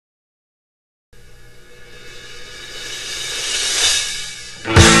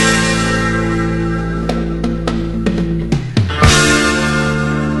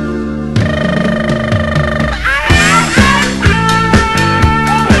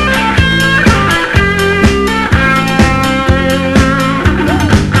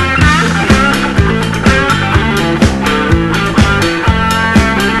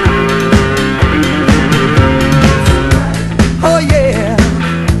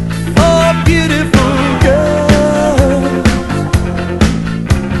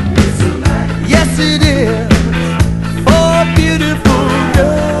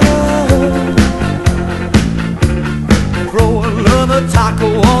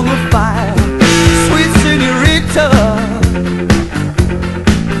on the fire. Sweet señorita,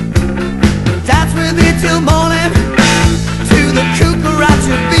 dance with me till morning to the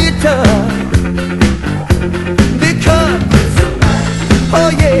cucaracha beater. Because, oh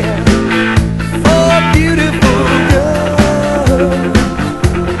yeah, for beautiful girls.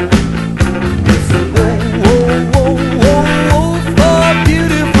 Whoa, whoa, whoa, whoa, for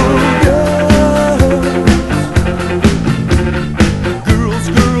beautiful girls. Girls,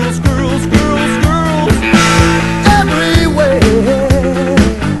 girls, girls, girls, girls, everywhere.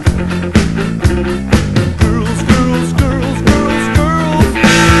 Girls, girls, girls, girls, girls,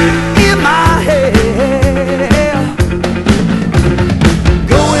 in my head.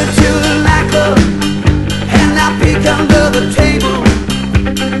 Going to the nightclub and I peek under the table.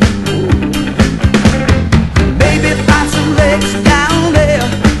 Maybe find some legs down there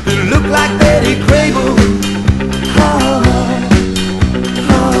that look like Betty Grable. Oh,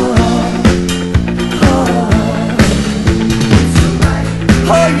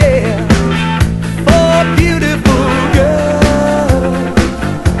 oh yeah, for beautiful girls.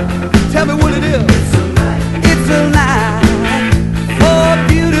 Tell me what it is. It's a night for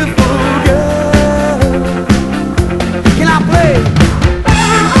beautiful girls. Can I play?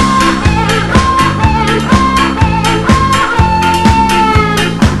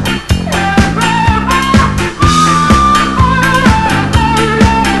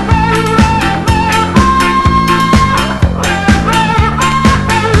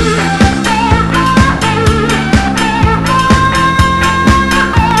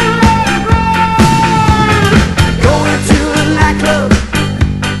 Going to a nightclub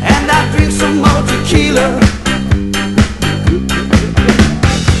and I drink some more tequila.